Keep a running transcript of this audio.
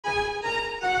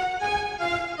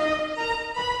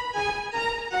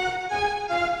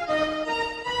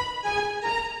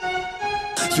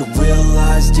Your will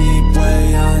lies deep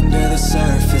way under the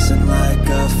surface, and like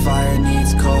a fire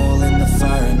needs coal in the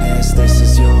furnace. This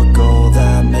is your goal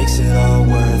that makes it all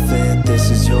worth it. This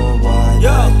is your why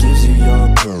that gives you your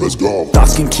purpose. Let's go.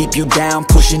 Thoughts can keep you down,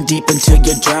 pushing deep until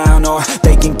you drown, or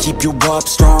they can keep you up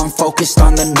strong, focused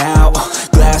on the now.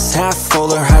 Glass half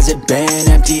full, or has it been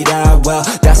emptied out? Well,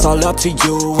 that's all up to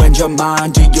you and your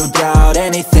mind. Do you doubt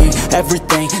anything,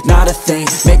 everything, not a thing?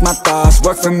 Make my thoughts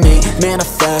work for me,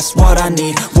 manifest what I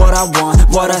need, what I want,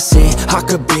 what I see. I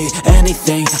could be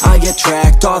anything, I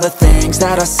attract all the things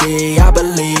that I see. I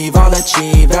believe I'll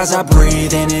achieve as I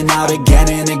breathe in and out again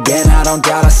and again. I don't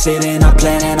doubt, I sit and I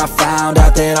plan, and I found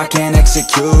out that I can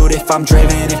execute if I'm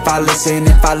driven, if I listen,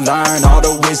 if I learn all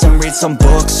the wisdom. Read some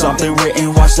books, something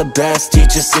written, watch the best,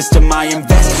 teach a system I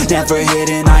invest. Never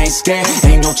hidden, I ain't scared,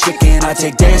 ain't no chicken, I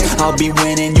take dares. I'll be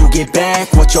winning, you get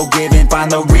back what you're giving.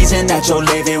 Find the reason that you're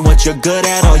living, what you're good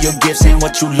at, all your gifts and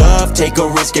what you love. Take a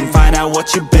risk and find out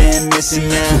what you've been missing,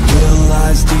 yeah. Your will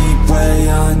lies deep way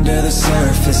under the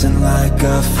surface, and like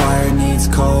a fire needs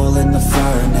coal in the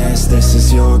furnace. This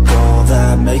is your goal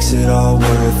that makes it all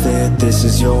worth it. This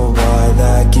is your why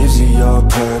that gives you your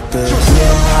purpose. Your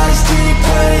will lies deep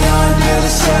way under the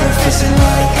surface, and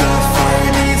like a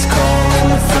fire needs coal in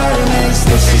the furnace.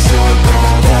 This is your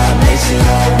goal that makes it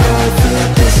all worth it.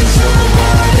 This is your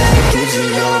why that gives you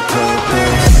your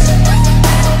purpose.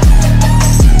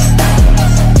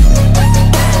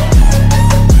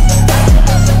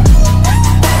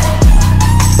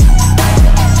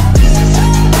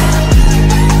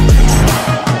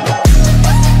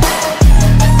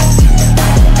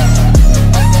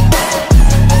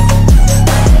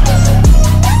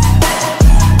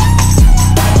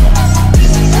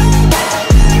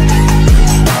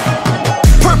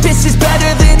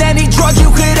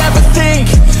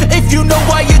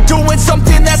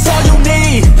 Something, that's all you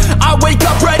need. I wake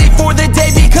up ready for the day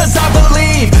because I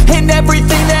believe in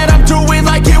everything that I'm doing,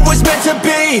 like it was meant to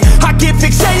be. I get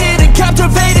fixated and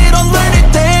captivated on learning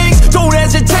things. Don't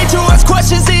hesitate to ask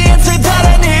questions, the answer that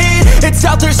I need. It's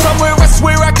out there somewhere, I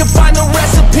swear I can find the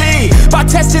recipe. By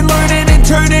testing, learning, and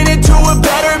turning into a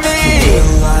better me. Your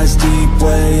will lies deep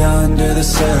way under the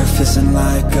surface, and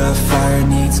like a fire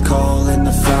needs coal in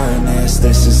the furnace.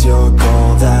 This is your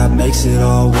goal that makes it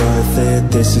all worth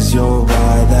it. This is your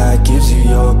why that gives you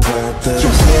your purpose.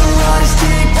 Your will lies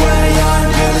deep way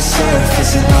under the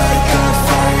surface, and like a